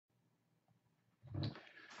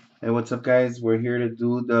Hey, what's up, guys? We're here to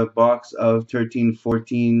do the box of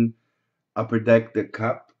 1314 Upper Deck the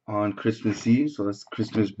Cup on Christmas Eve, so that's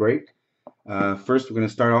Christmas break. First, we're going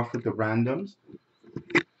to start off with the randoms,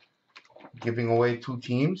 giving away two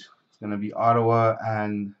teams. It's going to be Ottawa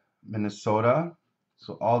and Minnesota.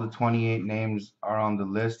 So all the 28 names are on the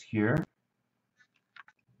list here.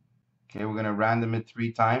 Okay, we're going to random it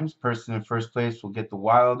 3 times. Person in first place will get the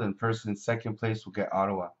Wild, and person in second place will get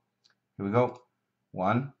Ottawa. Here we go.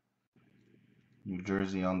 1, New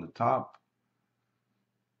Jersey on the top.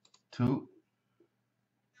 2,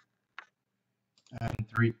 and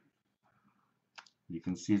 3. You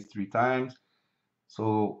can see it 3 times.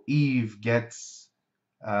 So Eve gets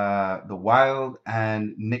the Wild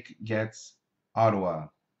and Nick gets Ottawa.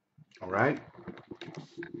 All right.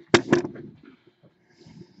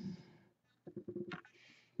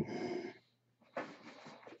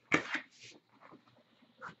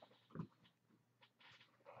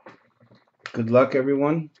 Good luck,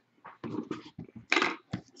 everyone.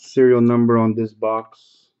 Serial number on this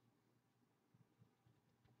box.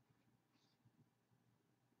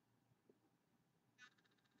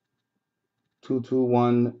 Two two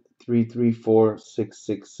one 334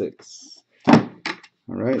 666. All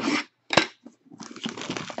right.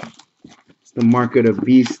 It's the mark of the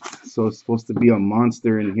beast, so it's supposed to be a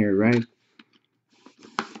monster in here, right?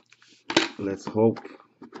 Let's hope.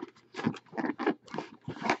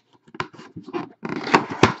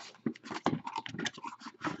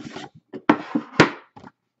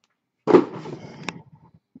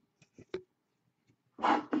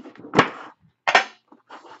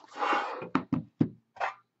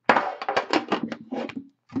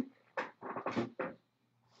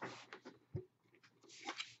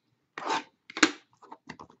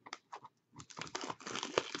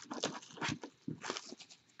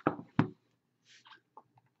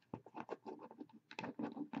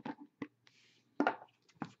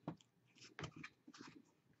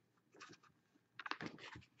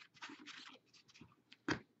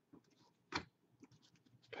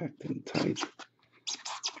 Packed in tight.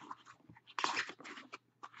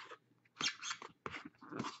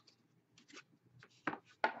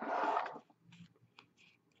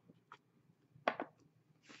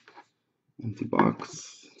 Empty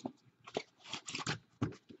box.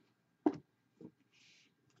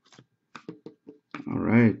 All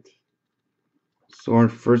right. So our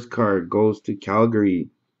first card goes to Calgary.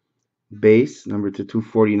 Base, number to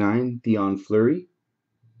 249, Dion Fleury.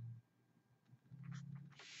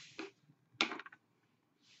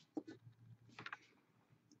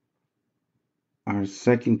 Our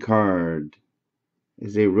second card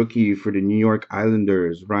is a rookie for the New York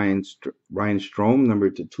Islanders, Ryan Strome, number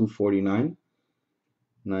to 249.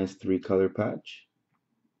 Nice 3-color patch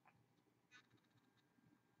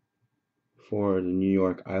for the New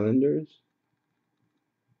York Islanders.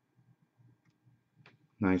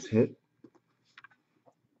 Nice hit.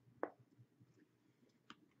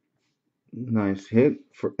 Nice hit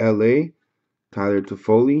for LA, Tyler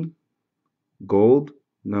Toffoli, gold,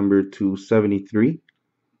 number 273.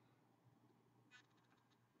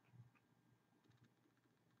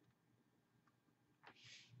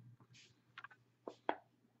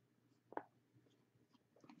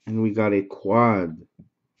 And we got a quad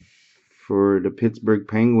for the Pittsburgh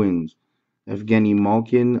Penguins, Evgeny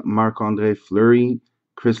Malkin, Marc-Andre Fleury,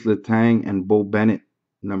 Chris Letang, and Bo Bennett,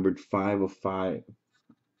 numbered 5 of 5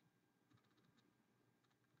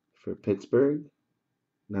 for Pittsburgh.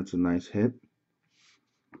 That's a nice hit.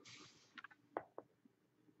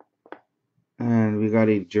 And we got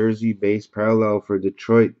a jersey base parallel for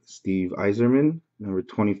Detroit, Steve Yzerman, number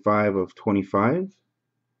 25 of 25.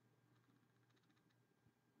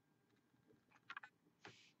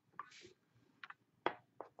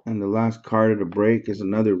 And the last card of the break is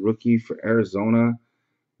another rookie for Arizona,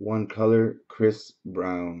 1-color, Chris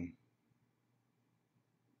Brown.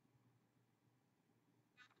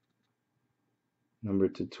 Number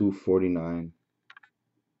to 249.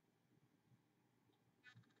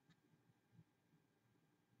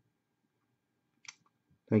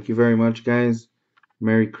 Thank you very much, guys.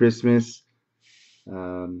 Merry Christmas.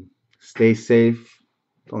 Stay safe.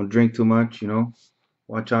 Don't drink too much,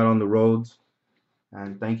 Watch out on the roads.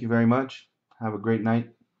 And thank you very much. Have a great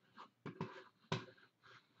night.